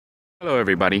Hello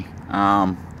everybody.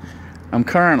 I'm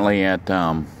currently at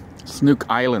Snook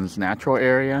Island Natural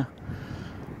Area.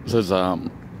 This is on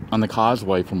the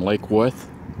causeway from Lake Worth.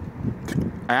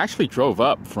 I actually drove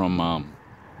up from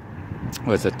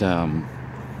where is that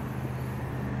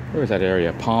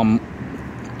area?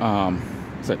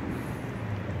 Is it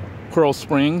Coral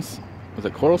Springs? Was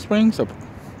it Coral Springs? I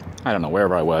don't know,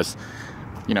 wherever I was.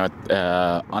 You know,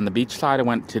 on the beach side, I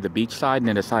went to the beach side and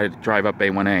then decided to drive up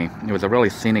A1A. It was a really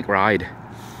scenic ride.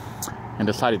 And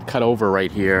decided to cut over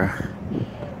right here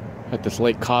at this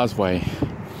lake causeway.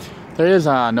 There is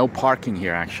no parking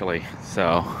here, actually.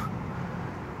 So,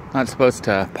 not supposed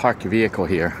to park your vehicle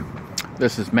here.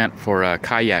 This is meant for a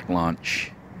kayak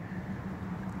launch.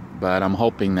 But I'm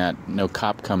hoping that no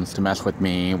cop comes to mess with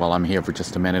me while I'm here for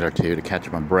just a minute or two to catch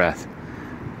my breath.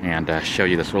 And show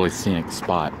you this really scenic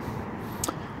spot.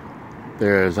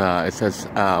 There's, it says,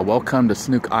 welcome to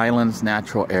Snook Island's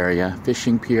Natural Area.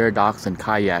 Fishing pier, docks, and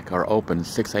kayak are open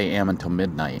 6 a.m. until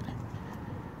midnight.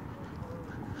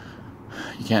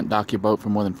 You can't dock your boat for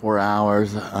more than 4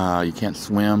 hours. You can't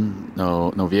swim.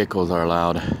 No vehicles are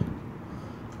allowed.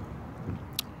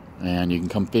 And you can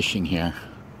come fishing here.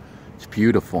 It's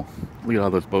beautiful. Look at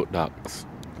all those boat docks,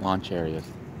 launch areas.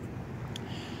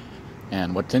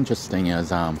 And what's interesting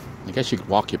is, I guess you could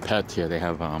walk your pets here. They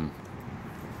have,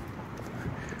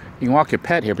 you can walk your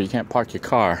pet here, but you can't park your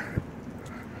car.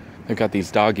 They've got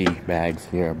these doggy bags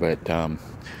here, but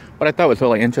what I thought was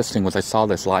really interesting was I saw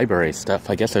this library stuff.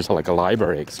 I guess there's like a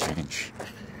library exchange.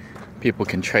 People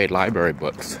can trade library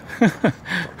books.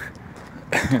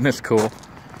 Isn't this cool?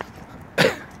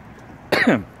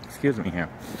 Excuse me here.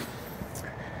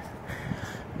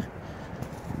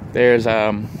 There's,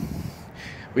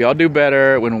 we all do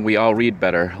better when we all read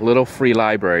better. Little free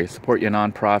library. Support your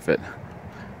nonprofit.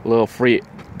 Little free.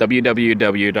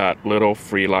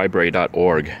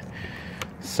 www.littlefreelibrary.org.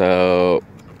 So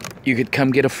you could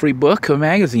come get a free book or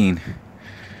magazine.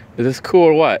 Is this cool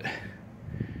or what?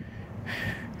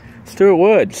 Stuart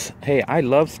Woods. Hey, I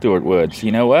love Stuart Woods.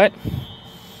 You know what? I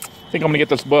think I'm gonna get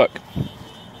this book.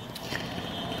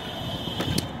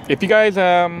 If you guys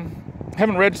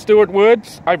haven't read Stuart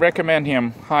Woods, I recommend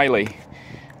him highly.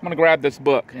 I'm gonna grab this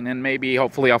book and then maybe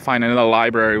hopefully I'll find another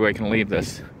library where I can leave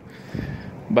this.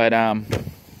 But it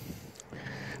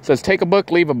says take a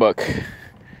book, leave a book.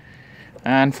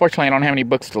 Unfortunately, I don't have any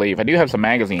books to leave. I do have some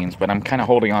magazines, but I'm kind of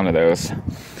holding on to those.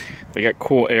 They got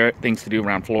cool things to do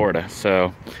around Florida,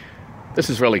 so this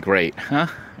is really great, huh?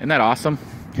 Isn't that awesome?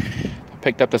 I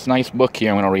picked up this nice book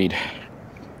here I'm going to read,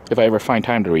 if I ever find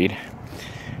time to read.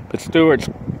 But Stuart's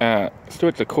a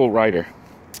cool writer.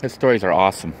 His stories are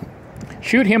awesome.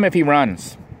 Shoot him if he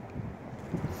runs.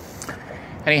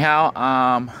 Anyhow,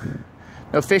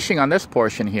 no fishing on this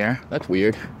portion here. That's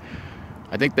weird.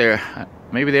 I think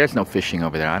maybe there's no fishing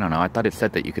over there. I don't know. I thought it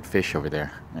said that you could fish over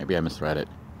there. Maybe I misread it.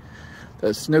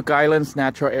 The Snook Island's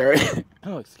Natural Area.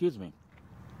 Oh, excuse me.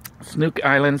 Snook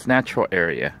Island's Natural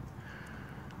Area.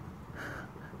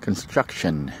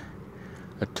 Construction.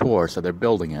 A tour, so they're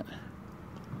building it.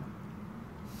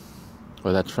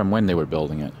 Well, that's from when they were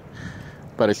building it.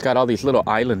 But it's got all these little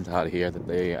islands out here that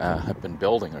they have been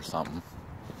building or something.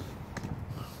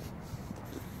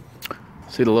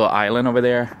 See the little island over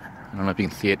there? I don't know if you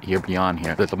can see it here beyond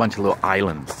here. There's a bunch of little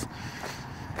islands.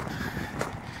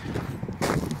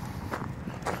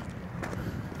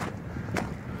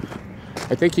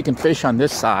 I think you can fish on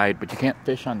this side, but you can't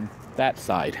fish on that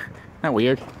side. Isn't that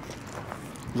weird?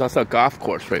 There's also a golf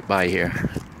course right by here.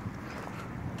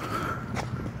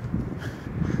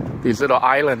 These little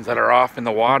islands that are off in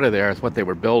the water there is what they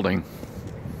were building.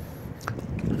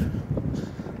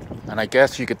 And I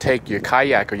guess you could take your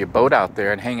kayak or your boat out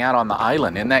there and hang out on the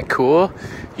island. Isn't that cool?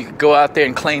 You could go out there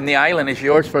and claim the island as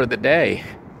yours for the day.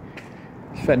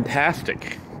 It's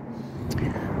fantastic.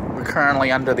 We're currently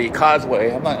under the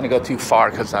causeway. I'm not going to go too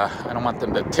far because I don't want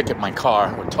them to ticket my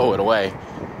car or tow it away.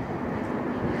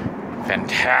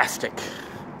 Fantastic.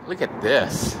 Look at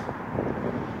this.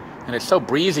 And it's so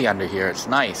breezy under here. It's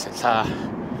nice. It's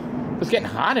getting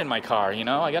hot in my car, you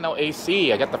know. I got no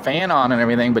AC. I got the fan on and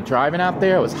everything, but driving out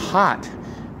there, it was hot.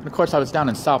 And of course, I was down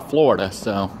in South Florida,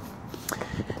 so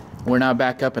we're now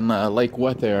back up in the Lake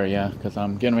Worth area because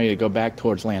I'm getting ready to go back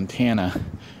towards Lantana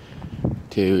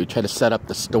to try to set up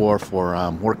the store for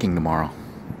working tomorrow.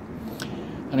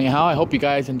 Anyhow, I hope you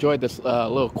guys enjoyed this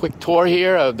little quick tour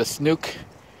here of the Snook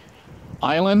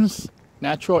Islands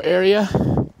Natural Area.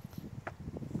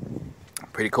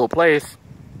 Pretty cool place.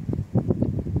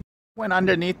 Went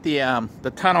underneath the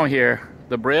tunnel here,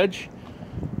 the bridge,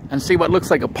 and see what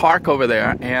looks like a park over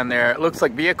there, and there it looks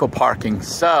like vehicle parking,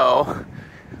 so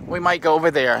we might go over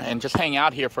there and just hang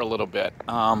out here for a little bit.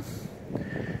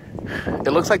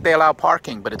 It looks like they allow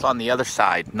parking, but it's on the other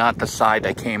side, not the side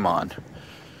I came on.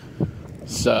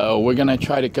 So we're gonna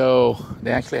try to go.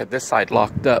 They actually have this side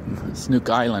locked up, Snook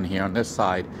Island here on this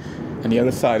side, and the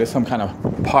other side is some kind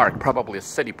of park, probably a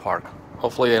city park.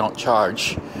 Hopefully they don't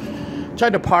charge.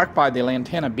 Tried to park by the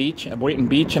Lantana beach, Boynton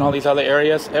Beach, and all these other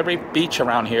areas. Every beach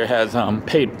around here has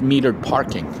paid metered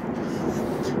parking.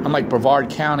 Unlike Brevard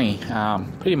County,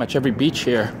 pretty much every beach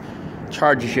here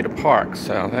charges you to park,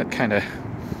 so that kind of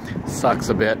sucks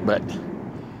a bit, but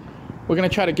we're going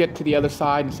to try to get to the other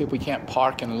side and see if we can't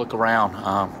park and look around,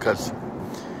 because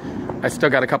I still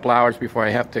got a couple hours before I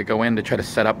have to go in to try to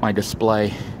set up my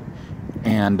display,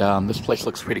 and this place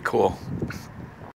looks pretty cool.